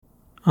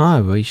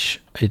I wish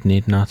it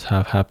need not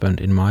have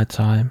happened in my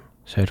time,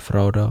 said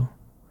Frodo.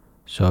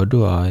 So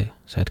do I,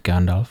 said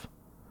Gandalf.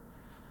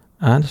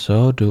 And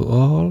so do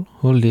all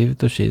who live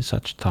to see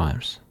such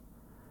times.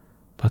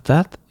 But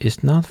that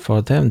is not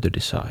for them to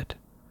decide.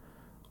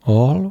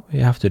 All we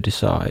have to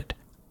decide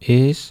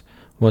is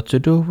what to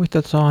do with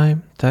the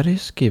time that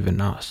is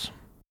given us.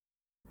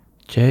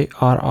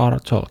 J.R.R.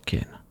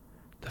 Tolkien,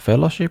 The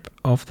Fellowship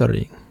of the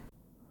Ring.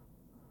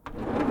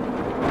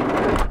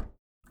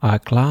 I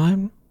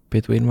climbed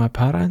between my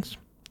parents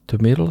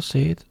to middle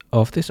seat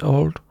of this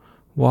old,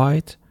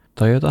 white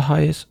Toyota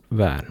Hiace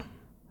van.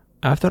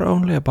 After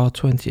only about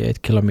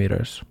 28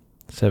 kilometers,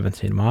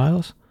 17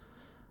 miles,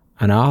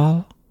 and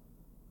I'll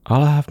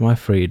have my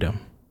freedom.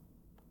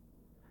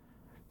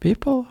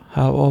 People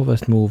have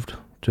always moved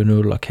to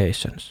new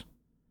locations.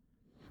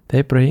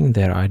 They bring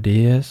their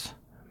ideas,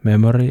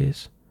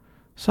 memories,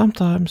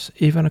 sometimes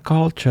even a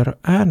culture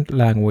and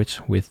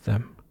language with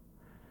them.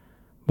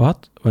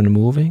 But when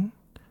moving,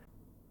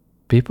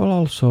 people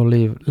also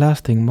leave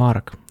lasting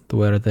mark to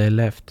where they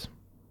left.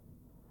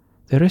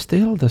 There is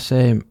still the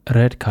same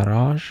red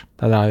garage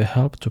that I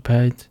helped to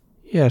paint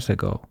years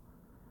ago,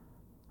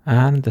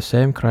 and the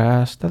same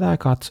grass that I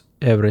cut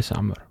every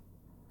summer.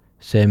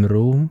 Same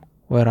room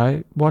where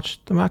I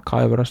watched the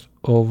MacGyvers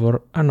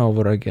over and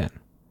over again.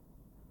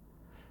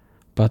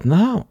 But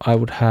now I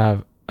would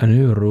have a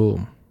new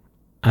room,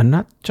 and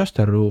not just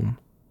a room,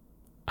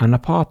 an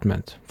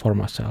apartment for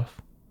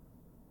myself.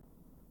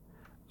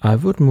 I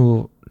would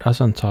move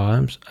dozen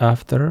times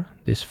after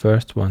this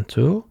first one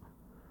too,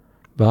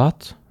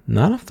 but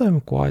none of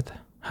them quite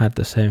had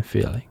the same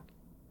feeling.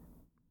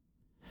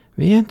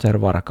 We enter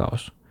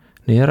Varkaus,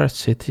 nearest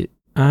city,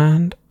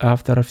 and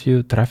after a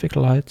few traffic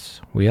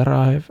lights we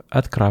arrive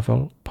at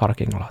gravel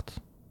parking lot.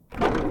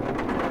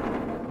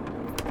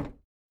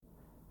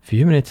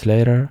 Few minutes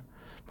later,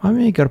 my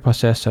meager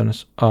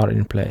possessions are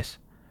in place.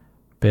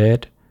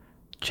 Bed,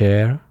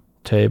 chair,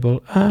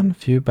 table and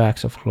few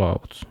bags of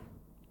clothes.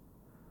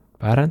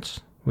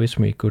 Parents wish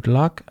me good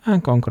luck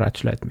and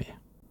congratulate me.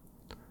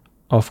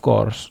 Of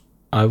course,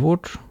 I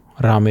would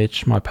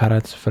rummage my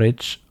parents'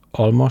 fridge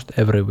almost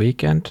every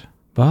weekend,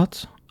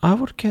 but I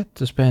would get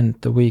to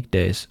spend the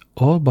weekdays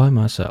all by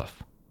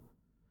myself.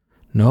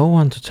 No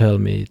one to tell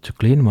me to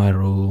clean my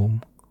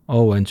room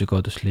or when to go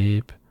to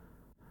sleep.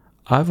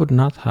 I would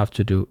not have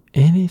to do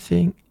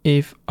anything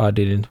if I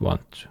didn't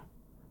want to.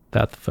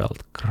 That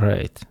felt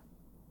great.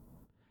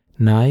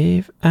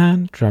 Naive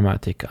and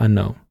dramatic, I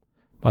know,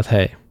 but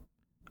hey,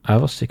 I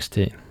was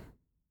 16.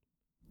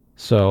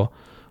 So,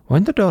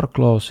 when the door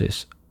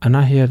closes and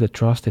I hear the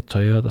trusted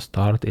Toyota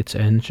start its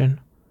engine,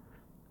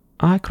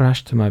 I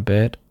crash to my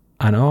bed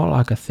and all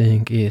I can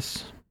think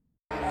is,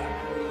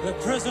 the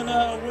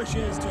prisoner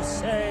wishes to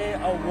say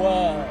a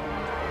word.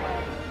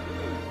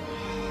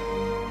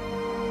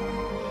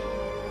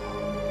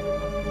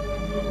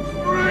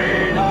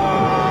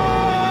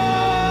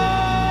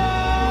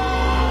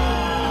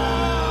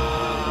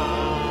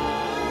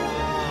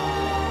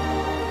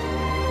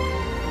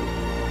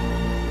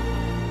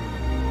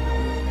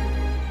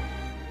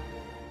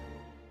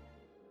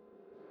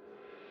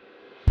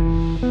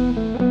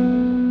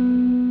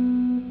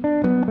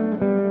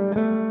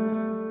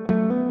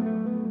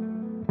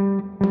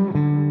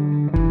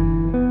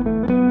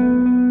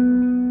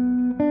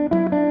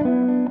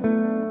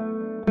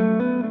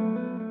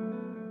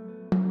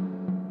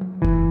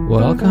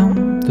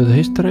 Welcome to the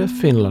History of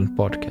Finland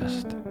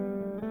podcast,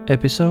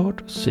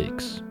 episode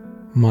 6,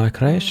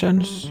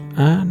 Migrations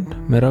and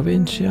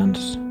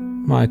Merovingians,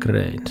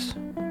 Migraines.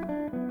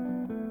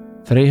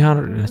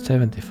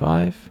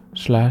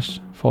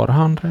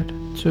 375/400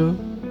 to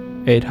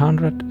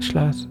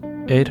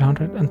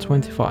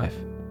 800/825,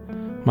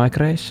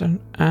 Migration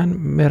and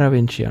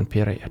Merovingian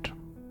period.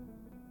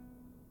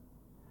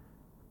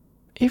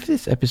 If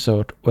this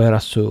episode were a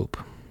soup,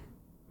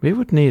 we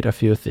would need a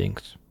few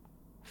things.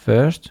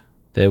 First,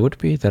 there would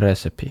be the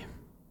recipe.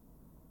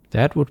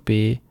 That would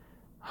be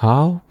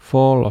how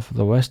fall of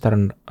the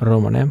Western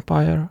Roman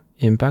Empire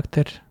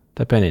impacted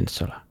the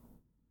peninsula.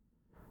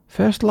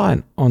 First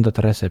line on that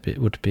recipe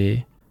would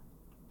be,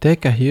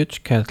 take a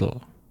huge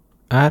kettle,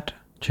 add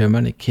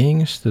Germanic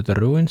kings to the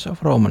ruins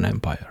of Roman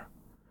Empire,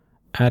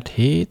 add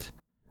heat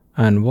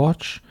and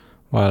watch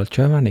while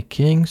Germanic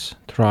kings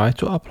try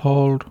to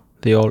uphold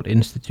the old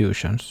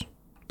institutions,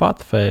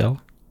 but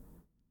fail.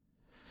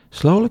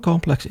 Slowly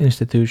complex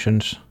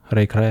institutions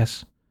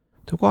regress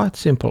to quite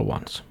simple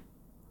ones.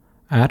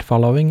 Add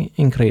following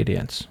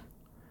ingredients: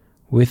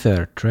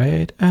 withered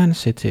trade and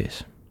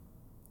cities,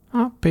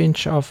 a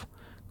pinch of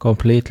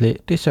completely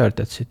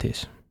deserted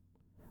cities.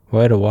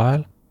 Wait a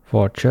while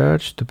for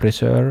church to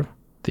preserve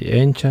the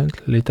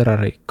ancient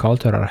literary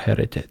cultural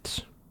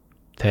heritage.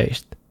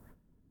 Taste.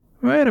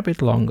 Wait a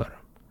bit longer.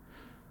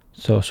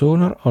 So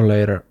sooner or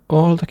later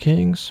all the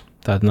kings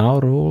that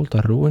now rule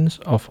the ruins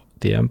of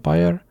the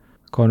empire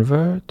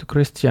convert to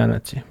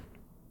Christianity.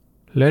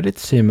 Let it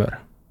simmer.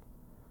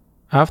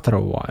 After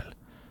a while,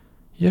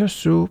 your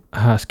soup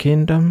has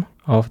kingdom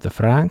of the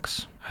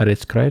Franks at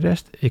its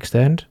greatest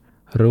extent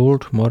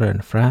ruled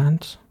modern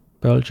France,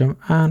 Belgium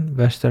and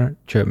western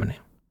Germany.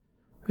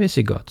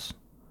 Visigoths,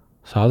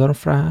 southern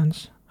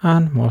France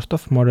and most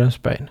of modern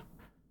Spain.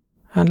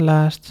 And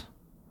last,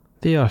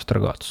 the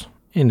Ostrogoths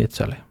in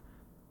Italy.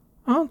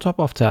 On top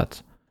of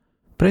that,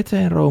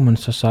 Britain Roman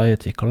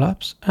society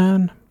collapsed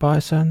and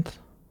Byzantium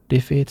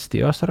defeats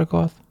the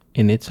Ostrogoths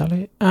in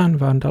Italy and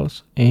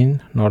Vandals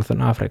in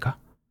northern Africa.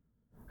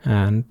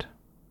 And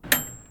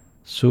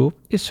soup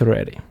is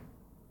ready.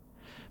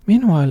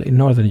 Meanwhile in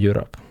northern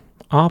Europe,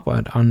 Aapo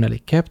and Anneli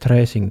kept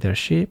raising their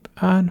sheep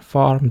and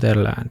farmed their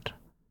land.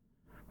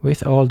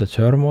 With all the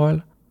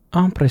turmoil,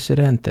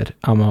 unprecedented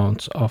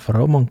amounts of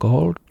Roman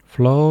gold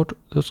flowed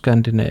to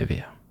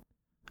Scandinavia.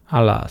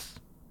 Alas,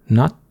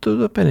 not to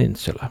the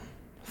peninsula,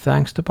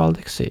 thanks to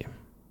Baltic Sea.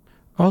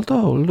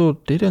 Although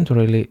loot didn't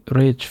really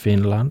reach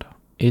Finland,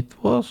 it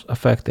was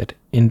affected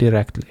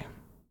indirectly.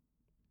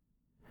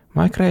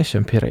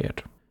 Migration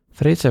period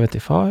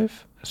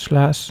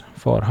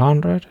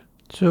 375/400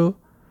 to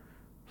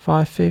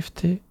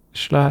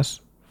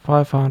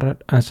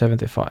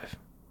 550/575.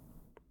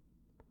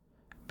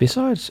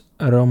 Besides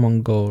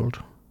Roman gold,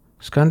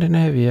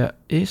 Scandinavia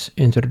is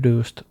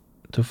introduced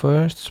to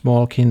first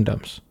small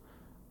kingdoms,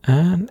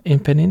 and in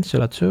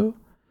Peninsula too,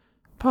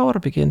 power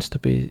begins to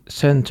be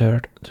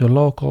centered to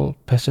local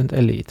peasant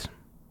elite.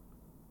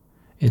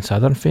 In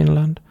southern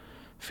Finland,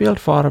 field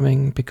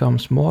farming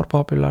becomes more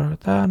popular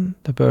than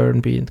the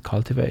burn bean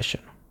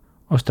cultivation.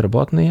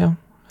 Ostrobothnia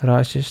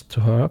rises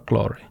to her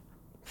glory,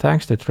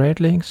 thanks to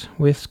trade links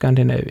with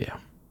Scandinavia.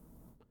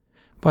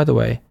 By the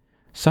way,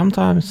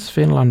 sometimes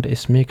Finland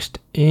is mixed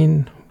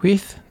in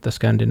with the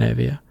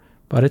Scandinavia,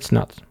 but it's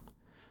not.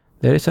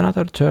 There is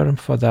another term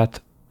for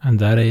that, and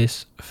that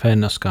is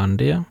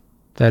Fennoscandia,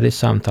 that is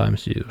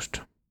sometimes used,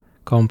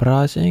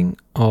 comprising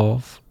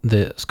of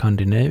the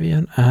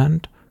Scandinavian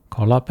and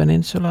Kola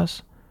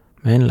peninsulas,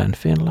 mainland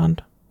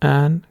Finland,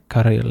 and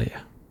Karelia.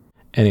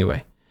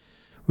 Anyway,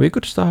 we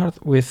could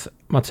start with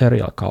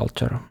material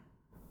culture.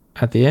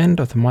 At the end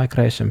of the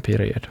migration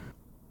period,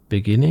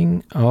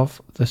 beginning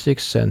of the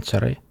 6th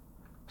century,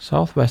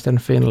 southwestern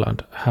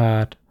Finland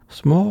had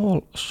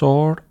small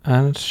sword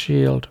and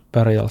shield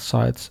burial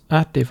sites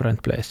at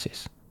different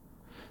places.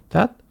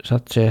 That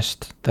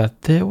suggests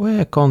that there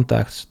were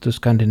contacts to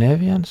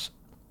Scandinavians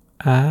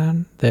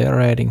and their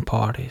raiding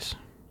parties.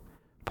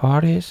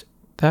 Parties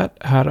that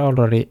had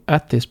already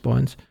at this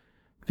point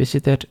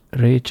visited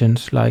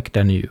regions like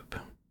Danube.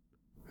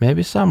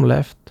 Maybe some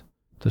left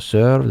to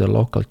serve the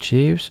local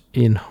chiefs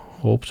in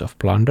hopes of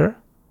plunder.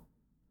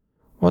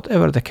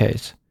 Whatever the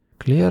case,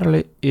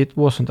 clearly it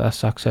wasn't as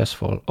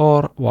successful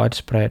or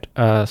widespread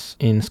as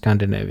in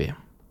Scandinavia,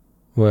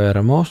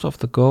 where most of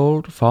the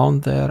gold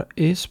found there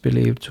is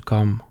believed to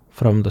come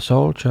from the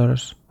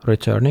soldiers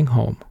returning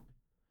home.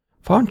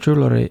 Found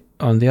jewelry,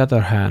 on the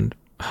other hand,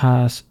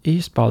 has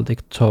East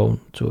Baltic tone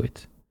to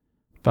it.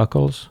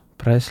 Buckles,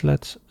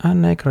 bracelets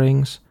and neck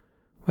rings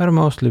were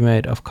mostly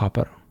made of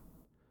copper.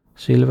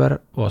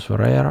 Silver was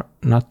rare,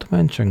 not to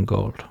mention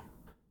gold.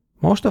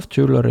 Most of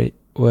jewelry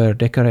were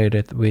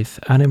decorated with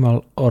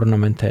animal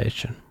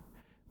ornamentation.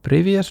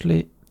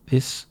 Previously,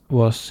 this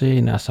was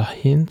seen as a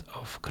hint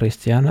of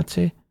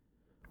Christianity,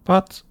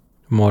 but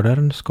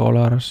modern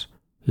scholars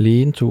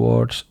lean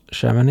towards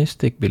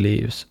shamanistic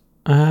beliefs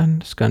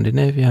and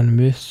Scandinavian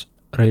myths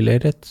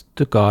related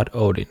to god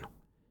Odin.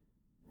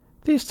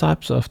 These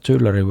types of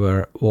jewelry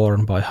were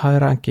worn by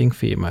high-ranking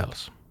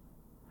females.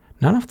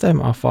 None of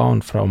them are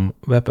found from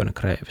weapon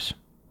graves.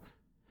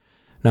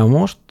 Now,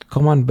 most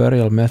common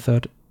burial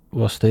method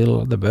was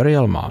still the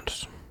burial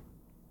mounds.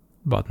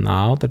 But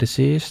now the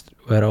deceased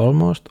were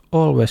almost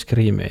always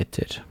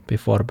cremated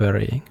before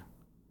burying.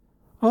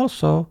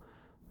 Also,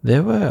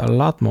 there were a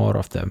lot more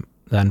of them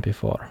than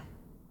before.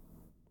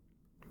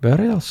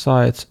 Burial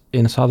sites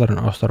in southern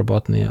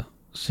Ostrobothnia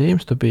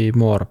seems to be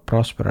more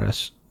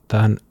prosperous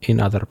than in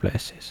other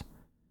places.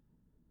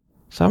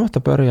 Some of the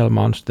burial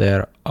mounds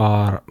there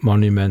are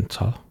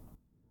monumental.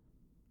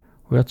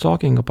 We are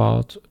talking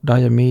about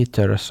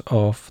diameters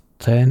of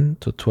 10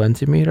 to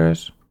 20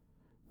 meters,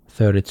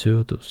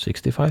 32 to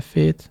 65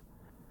 feet.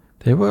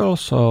 They were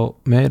also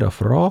made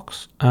of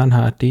rocks and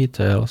had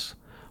details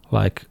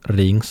like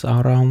rings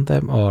around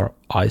them or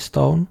eye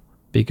stone,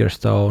 bigger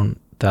stone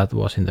that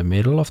was in the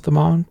middle of the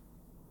mound.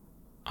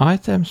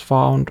 Items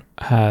found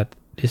had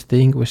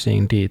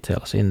distinguishing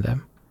details in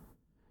them.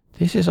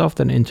 This is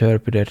often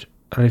interpreted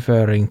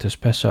referring to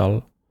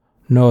special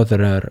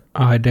northerner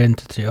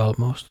identity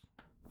almost.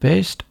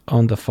 Based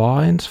on the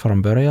finds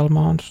from burial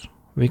mounds,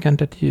 we can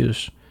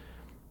deduce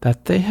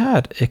that they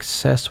had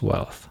excess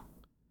wealth.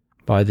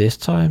 By this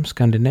time,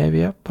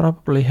 Scandinavia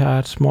probably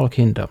had small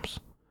kingdoms,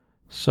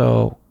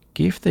 so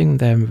gifting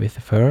them with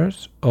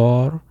furs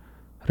or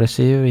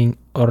receiving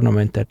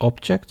ornamented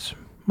objects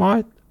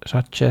might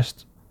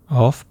suggest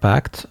a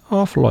pact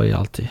of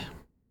loyalty.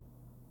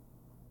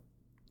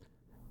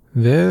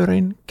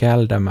 Vörin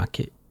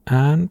Käldemäki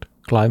and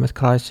climate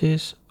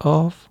crisis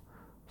of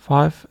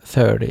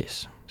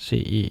 530s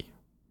CE.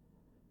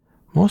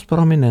 Most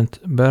prominent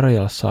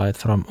burial site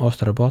from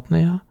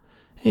Ostrobothnia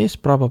is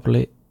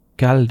probably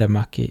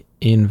Käldemäki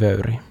in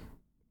Vöyri.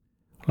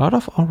 A lot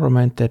of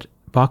ornamented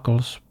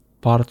buckles,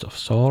 parts of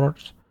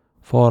swords,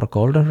 4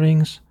 golden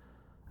rings,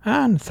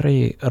 and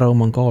 3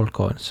 Roman gold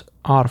coins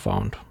are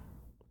found.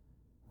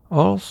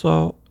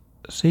 Also,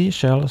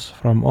 seashells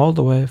from all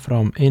the way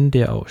from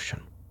Indian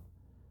Ocean.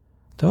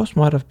 Those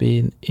might have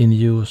been in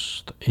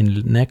use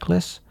in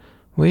necklace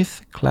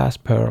with glass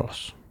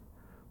pearls.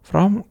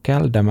 From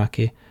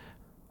Käldemäki,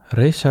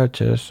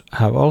 researchers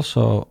have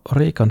also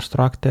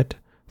reconstructed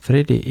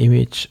 3D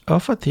image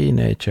of a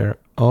teenager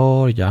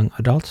or young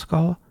adult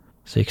skull,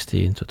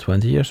 16 to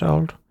 20 years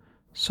old,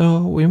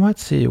 so we might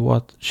see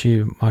what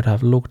she might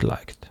have looked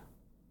like.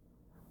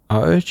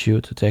 I urge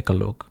you to take a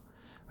look.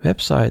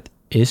 Website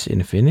is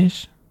in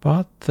Finnish,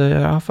 but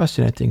there are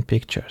fascinating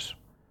pictures.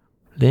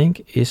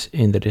 Link is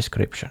in the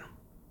description.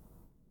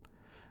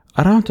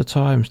 Around the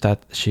time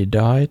that she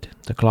died,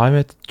 the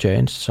climate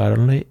changed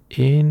suddenly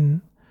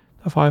in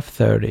the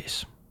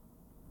 530s.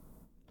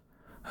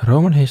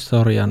 Roman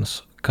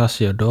historians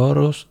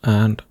Cassiodorus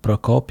and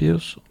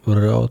Procopius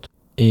wrote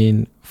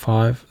in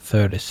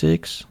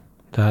 536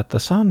 that the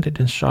sun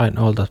didn't shine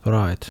all that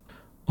bright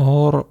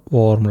or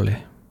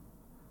warmly.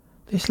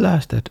 This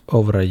lasted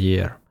over a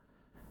year,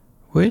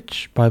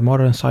 which by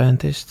modern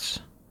scientists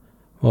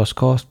was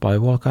caused by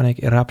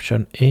volcanic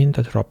eruption in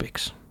the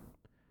tropics.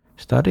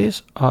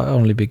 Studies are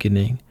only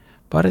beginning,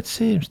 but it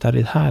seems that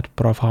it had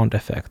profound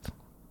effect,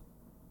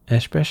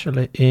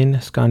 especially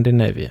in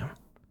Scandinavia.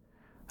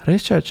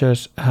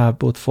 Researchers have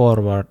put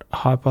forward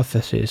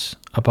hypotheses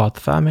about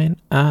famine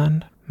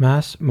and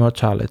mass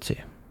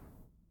mortality.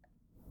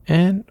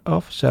 End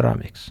of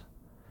ceramics.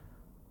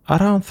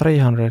 Around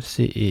 300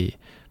 CE,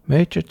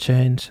 major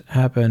change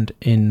happened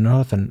in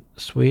northern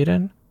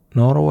Sweden,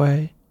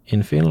 Norway,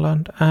 in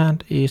Finland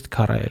and East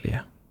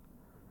Karelia.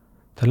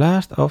 The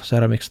last of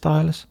ceramic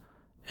styles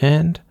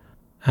end,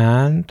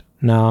 and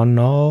now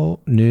no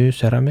new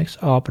ceramics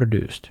are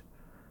produced.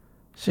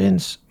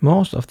 Since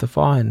most of the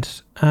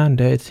finds and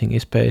dating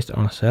is based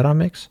on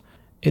ceramics,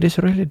 it is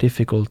really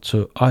difficult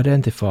to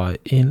identify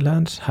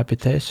inland's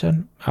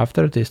habitation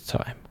after this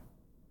time.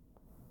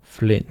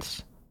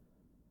 Flints.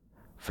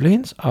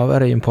 Flints are a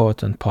very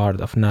important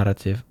part of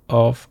narrative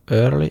of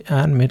early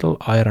and middle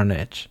Iron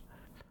Age.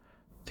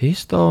 These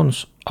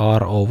stones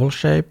are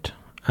oval-shaped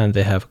and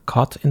they have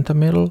cut in the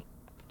middle,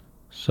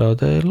 so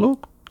they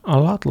look a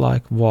lot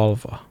like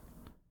vulva.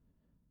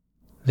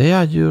 They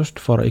are used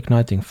for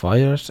igniting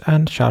fires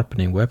and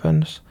sharpening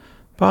weapons,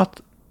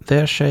 but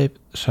their shape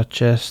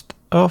suggests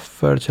of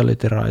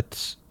fertility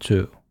rites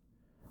too.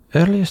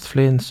 Earliest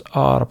flints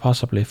are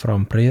possibly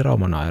from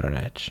pre-Roman Iron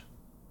Age,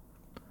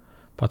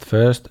 but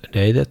first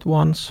dated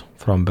ones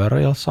from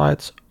burial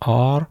sites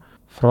are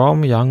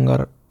from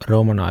younger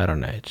Roman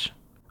Iron Age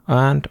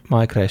and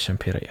migration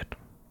period.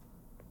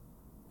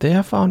 They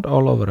are found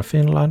all over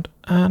Finland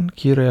and,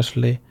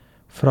 curiously,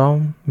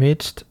 from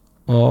midst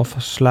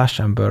of slash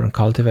and burn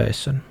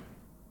cultivation.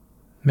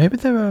 Maybe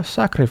they were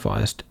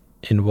sacrificed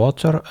in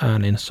water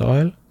and in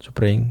soil to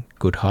bring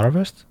good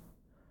harvest.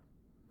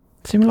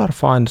 Similar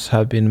finds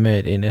have been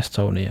made in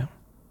Estonia.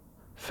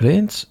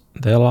 Flints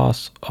tell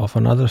us of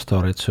another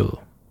story too.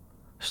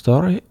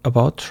 Story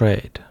about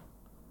trade.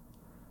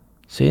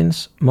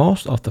 Since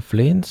most of the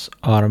flints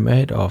are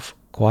made of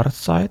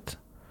quartzite,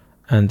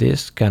 and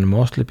this can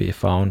mostly be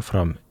found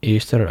from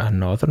eastern and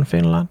northern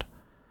Finland,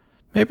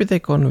 maybe they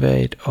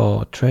conveyed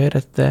or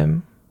traded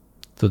them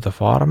to the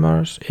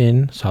farmers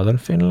in southern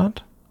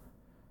Finland.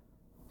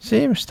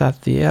 Seems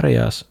that the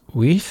areas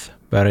with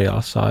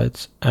burial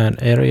sites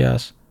and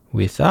areas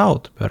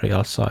without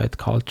burial site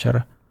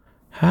culture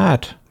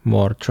had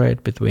more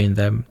trade between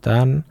them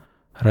than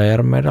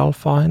rare metal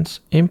finds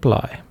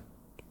imply.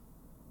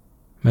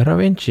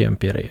 Merovingian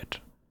period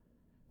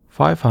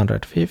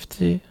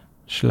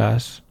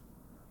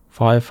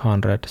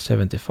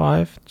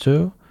 550/575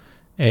 to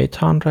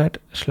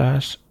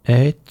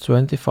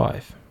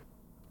 800/825.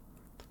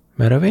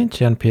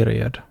 Merovingian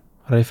period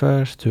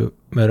refers to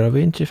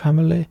Merovingian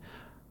family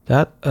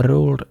that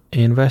ruled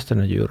in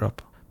Western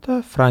Europe,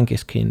 the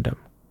Frankish kingdom.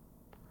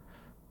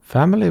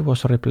 Family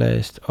was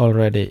replaced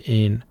already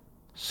in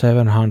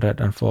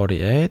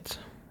 748,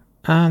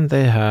 and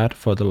they had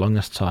for the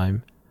longest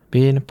time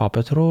been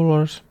puppet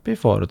rulers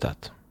before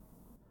that.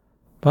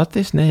 But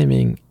this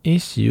naming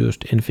is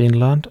used in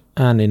Finland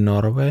and in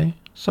Norway,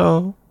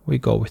 so we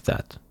go with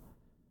that.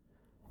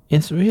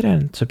 In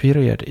Sweden, the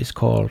period is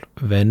called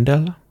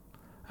Vendel,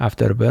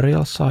 after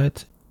burial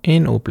site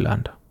in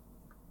Uppland,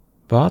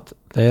 but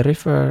they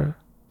refer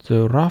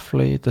to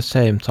roughly the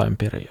same time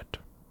period.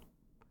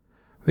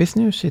 With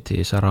new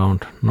cities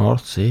around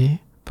North Sea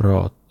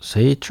brought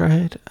sea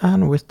trade,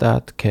 and with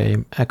that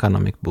came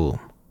economic boom.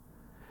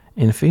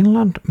 In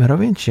Finland,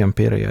 Merovingian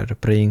period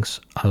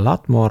brings a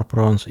lot more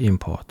bronze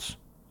imports,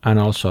 and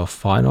also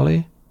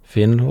finally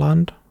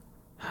Finland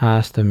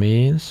has the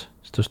means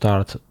to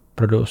start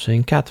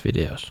producing cat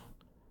videos.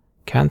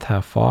 Can't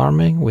have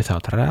farming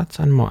without rats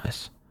and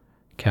mice.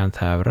 Can't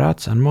have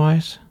rats and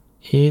mice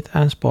eat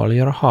and spoil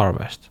your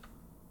harvest.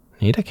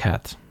 Need a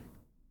cat.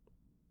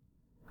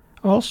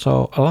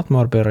 Also, a lot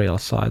more burial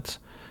sites,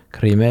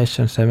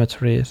 cremation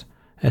cemeteries,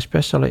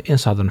 especially in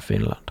southern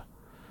Finland.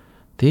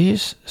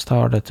 These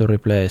started to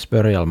replace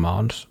burial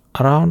mounds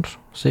around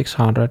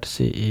 600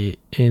 CE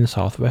in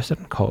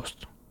southwestern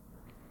coast.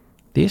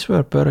 These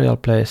were burial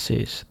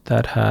places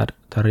that had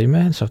the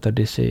remains of the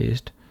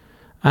deceased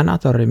and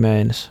other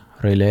remains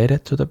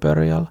related to the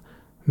burial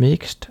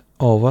mixed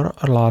over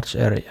a large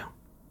area.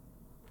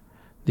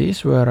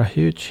 These were a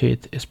huge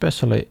hit,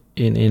 especially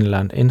in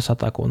inland in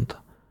Satakunta,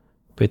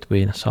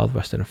 between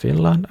southwestern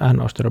Finland and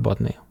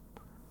Ostrobothnia.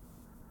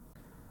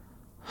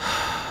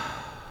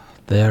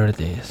 There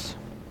it is,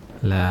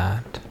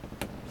 land,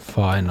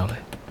 finally.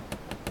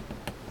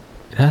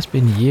 It has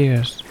been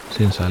years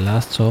since I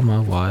last saw my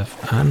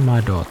wife and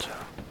my daughter.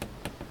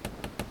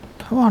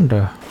 I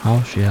wonder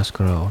how she has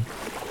grown.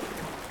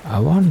 I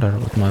wonder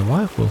what my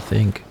wife will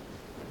think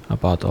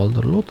about all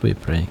the loot we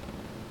bring.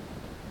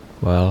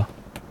 Well,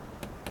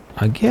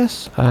 I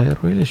guess I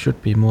really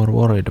should be more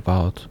worried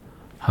about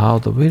how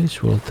the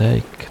village will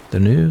take the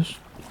news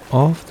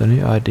of the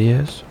new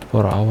ideas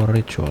for our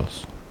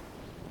rituals.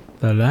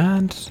 The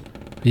lands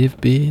we've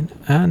been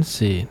and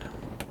seen,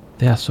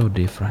 they are so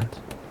different.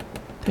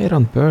 They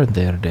don't burn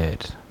their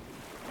dead.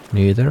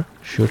 Neither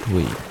should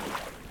we.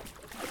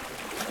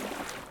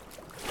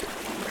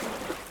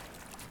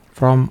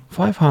 From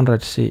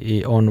 500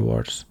 CE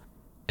onwards,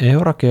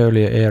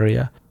 Euraköylä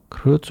area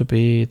grew to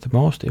be the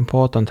most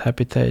important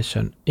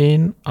habitation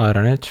in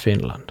Iron Age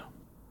Finland.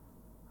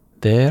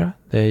 There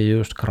they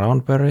used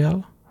ground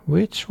burial,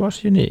 which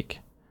was unique.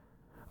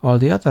 All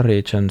the other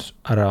regions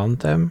around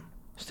them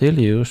still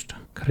used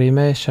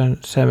cremation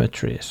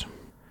cemeteries.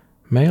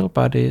 Male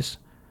bodies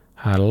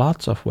had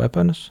lots of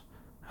weapons,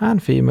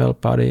 and female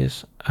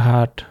bodies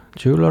had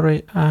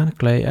jewelry and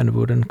clay and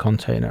wooden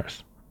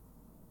containers.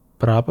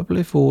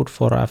 Probably food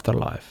for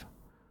afterlife.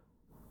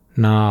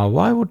 Now,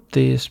 why would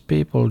these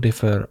people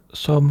differ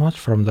so much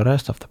from the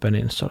rest of the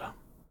peninsula?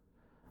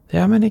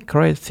 There are many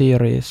great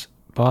theories,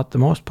 but the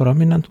most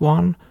prominent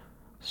one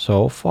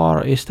so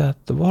far is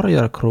that the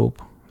warrior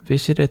group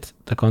visited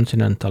the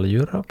continental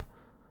Europe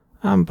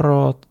and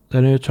brought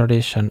the new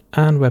tradition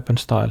and weapon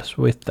styles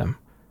with them.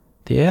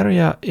 The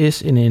area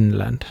is in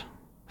inland,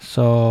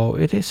 so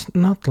it is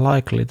not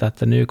likely that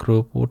the new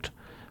group would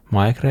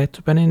migrate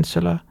to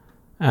peninsula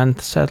and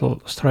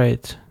settle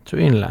straight to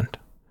inland.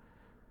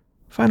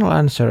 Final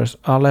answers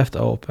are left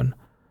open,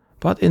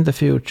 but in the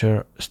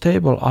future,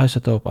 stable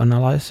isotope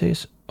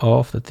analysis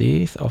of the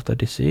teeth of the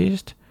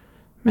deceased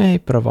may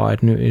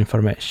provide new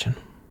information.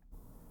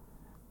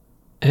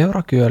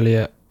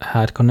 Euraköylä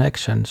had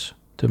connections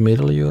to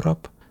Middle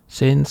Europe,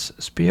 since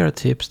spear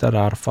tips that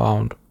are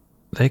found,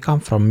 they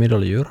come from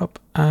Middle Europe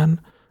and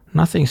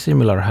nothing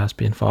similar has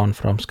been found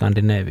from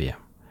Scandinavia.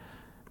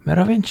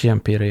 Merovingian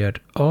period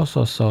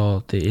also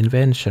saw the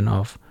invention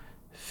of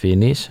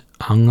Finnish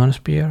angon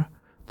spear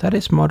that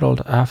is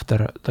modeled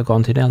after the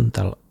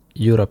continental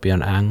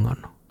European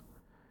angon.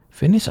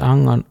 Finnish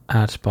angon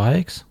had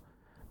spikes.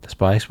 The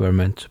spikes were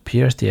meant to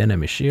pierce the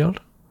enemy shield,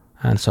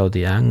 and so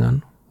the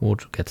angon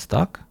would get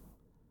stuck,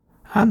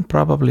 and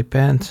probably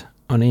bent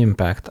on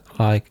impact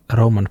like a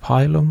Roman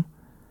pilum,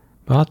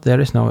 but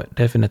there is no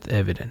definite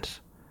evidence.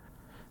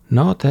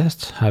 No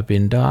tests have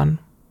been done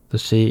to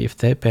see if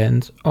they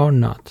bend or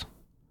not.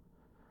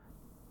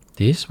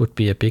 This would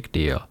be a big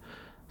deal,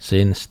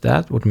 since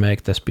that would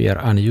make the spear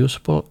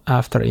unusable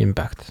after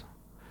impact.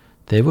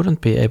 They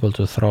wouldn't be able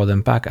to throw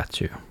them back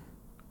at you.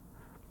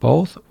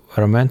 Both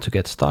were meant to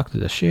get stuck to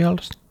the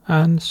shields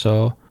and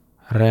so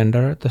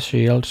render the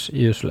shields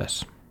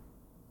useless.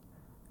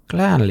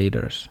 Clan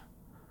leaders.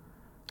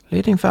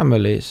 Leading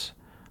families,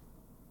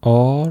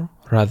 or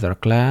rather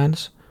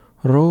clans,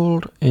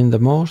 ruled in the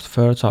most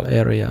fertile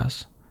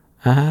areas,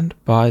 and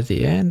by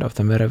the end of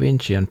the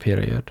Merovingian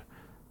period,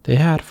 they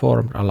had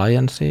formed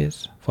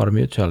alliances for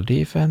mutual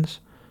defense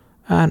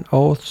and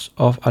oaths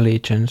of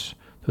allegiance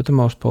to the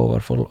most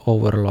powerful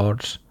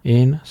overlords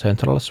in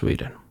central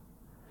Sweden.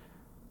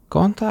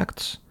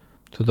 Contacts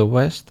to the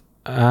west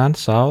and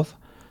south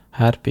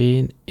had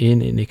been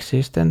in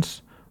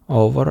existence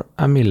over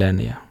a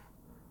millennia.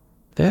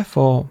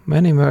 Therefore,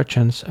 many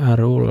merchants and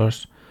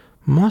rulers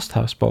must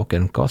have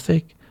spoken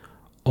Gothic,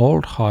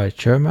 Old High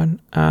German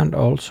and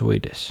Old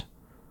Swedish,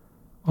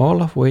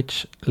 all of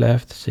which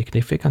left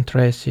significant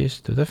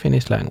traces to the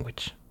Finnish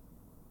language.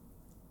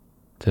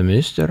 The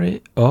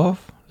mystery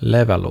of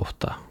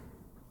Leväluhta.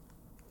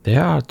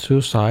 There are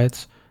two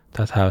sites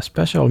that have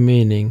special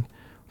meaning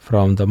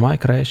from the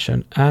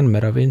migration and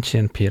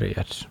Merovingian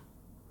periods.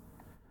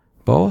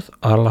 Both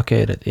are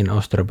located in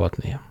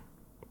Ostrobothnia.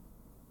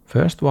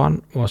 First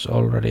one was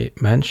already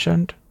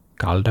mentioned,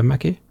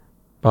 Kaldemäki,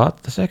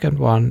 but the second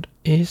one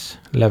is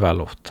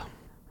Leväluhta.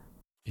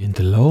 In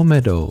the low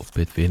meadow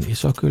between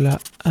Isokylä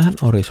and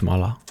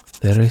Orismala,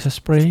 there is a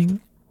spring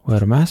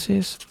where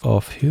masses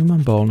of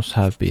human bones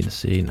have been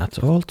seen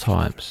at all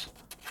times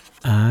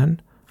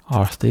and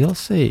are still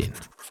seen,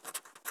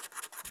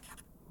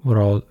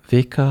 wrote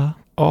Vicar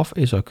of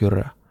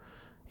Isokylä,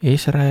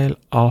 Israel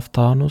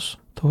Alftanus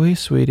to his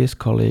Swedish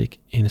colleague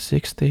in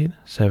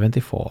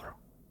 1674.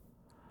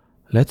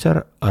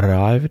 Letter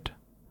arrived,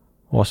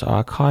 was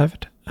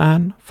archived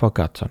and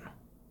forgotten.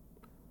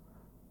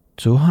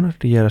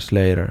 200 years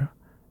later,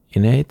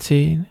 in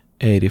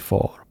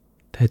 1884,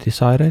 they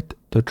decided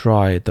to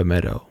try the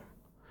meadow.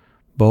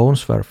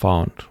 Bones were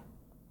found.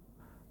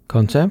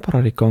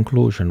 Contemporary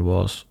conclusion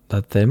was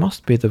that they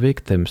must be the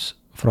victims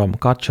from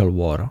Cudgel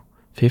War,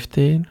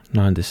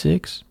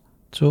 1596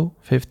 to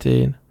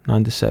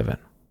 1597.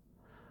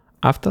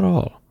 After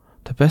all,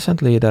 the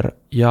peasant leader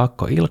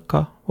Jaakko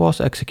Ilkka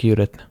was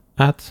executed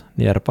at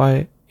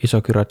nearby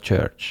Isokyrö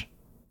church.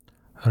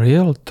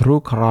 Real true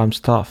crime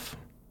stuff,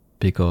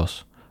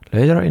 because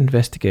later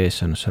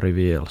investigations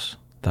reveals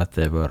that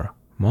they were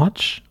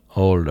much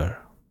older.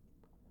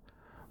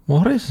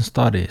 More recent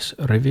studies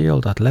reveal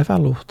that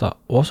Leväluhta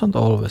wasn't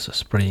always a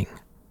spring.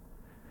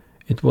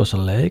 It was a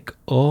lake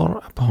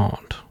or a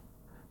pond.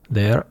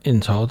 There,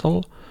 in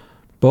total,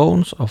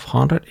 bones of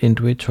 100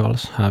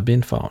 individuals have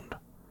been found.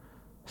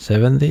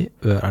 70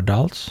 were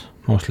adults,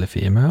 mostly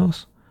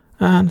females,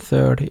 and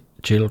 30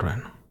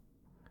 children.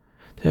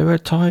 They were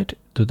tied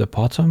to the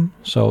bottom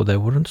so they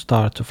wouldn't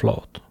start to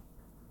float.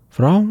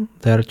 From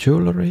their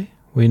jewelry,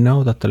 we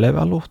know that the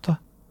Leväluhta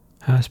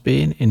has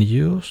been in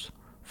use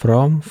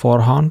from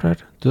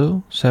 400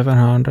 to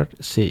 700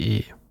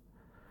 CE,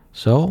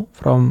 so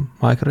from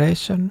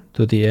migration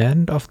to the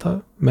end of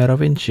the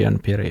Merovingian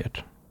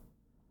period.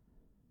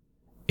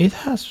 It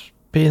has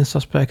been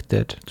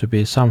suspected to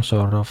be some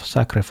sort of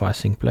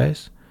sacrificing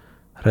place,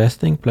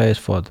 resting place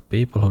for the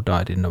people who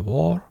died in the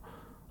war,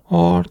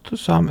 or to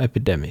some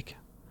epidemic.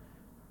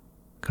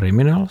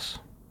 Criminals,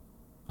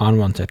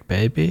 unwanted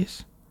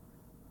babies.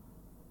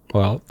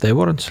 Well, they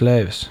weren't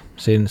slaves,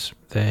 since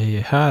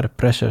they had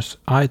precious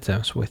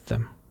items with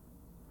them.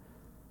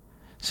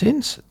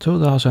 Since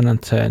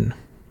 2010,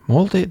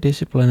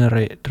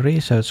 multidisciplinary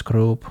research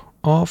group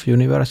of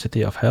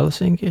University of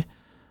Helsinki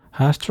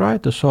has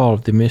tried to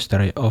solve the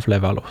mystery of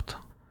Leväluhta.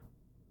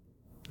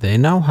 They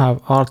now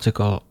have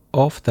article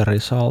of the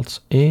results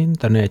in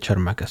the Nature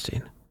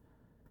magazine.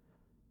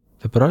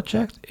 The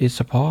project is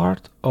a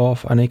part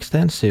of an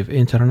extensive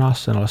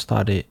international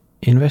study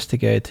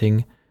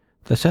investigating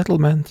the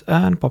settlement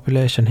and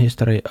population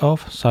history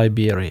of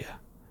Siberia.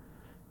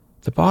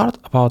 The part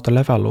about the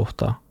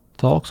Leväluhta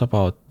talks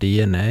about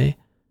DNA,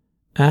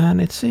 and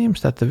it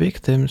seems that the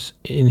victim's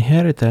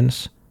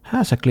inheritance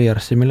has a clear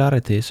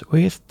similarities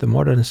with the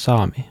modern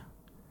Sami.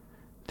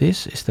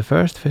 This is the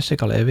first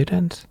physical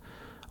evidence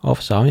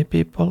of Sami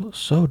people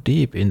so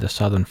deep in the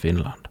southern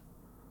Finland.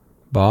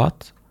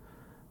 But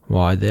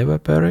why they were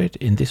buried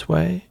in this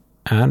way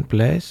and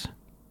place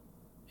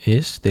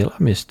is still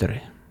a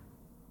mystery.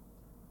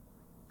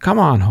 Come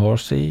on,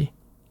 horsey!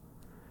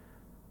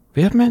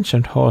 We have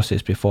mentioned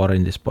horses before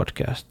in this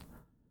podcast,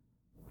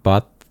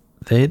 but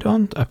they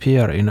don't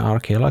appear in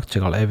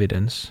archaeological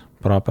evidence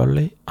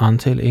properly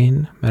until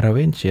in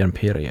Merovingian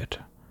period.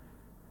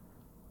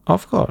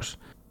 Of course,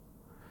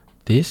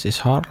 this is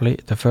hardly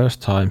the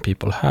first time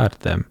people had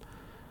them,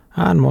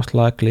 and most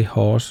likely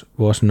horse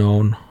was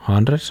known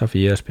hundreds of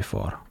years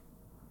before.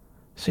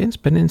 Since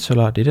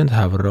Peninsula didn't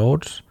have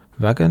roads,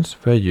 wagons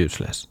were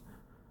useless.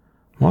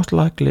 Most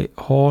likely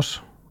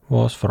horse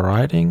was for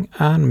riding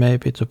and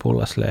maybe to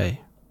pull a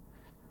sleigh.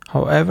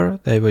 However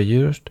they were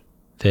used,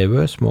 they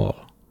were small.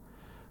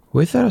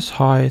 Wither's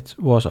height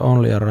was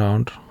only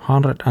around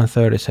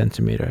 130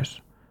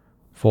 centimeters,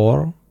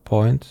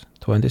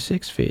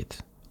 4.26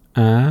 feet,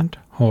 and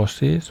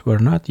horses were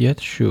not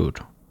yet shoed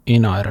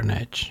in Iron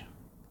Age.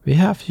 We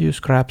have few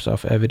scraps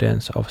of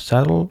evidence of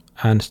saddle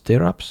and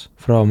stirrups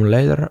from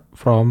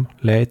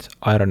late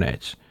Iron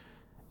Age,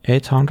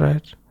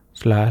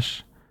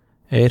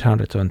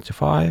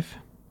 800/825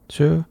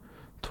 to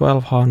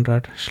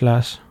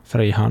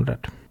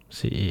 1200/300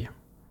 CE.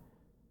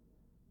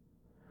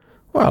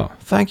 Well,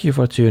 thank you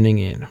for tuning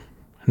in.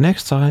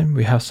 Next time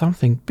we have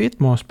something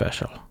bit more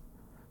special.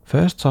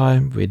 First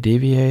time we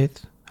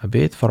deviate a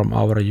bit from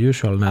our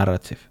usual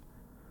narrative,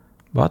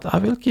 but I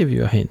will give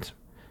you a hint.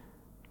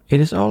 It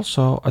is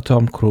also a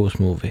Tom Cruise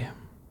movie,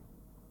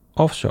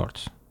 of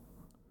sorts.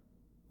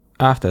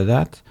 After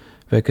that,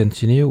 we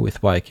continue with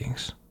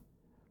Vikings.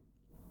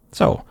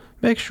 So,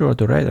 make sure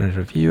to rate and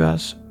review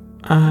us,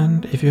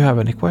 and if you have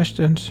any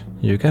questions,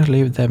 you can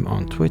leave them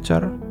on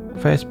Twitter,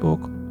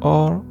 Facebook,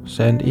 or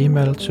send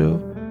email to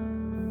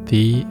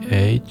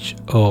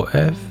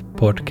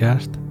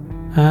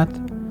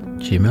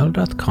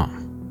thehofpodcast@gmail.com.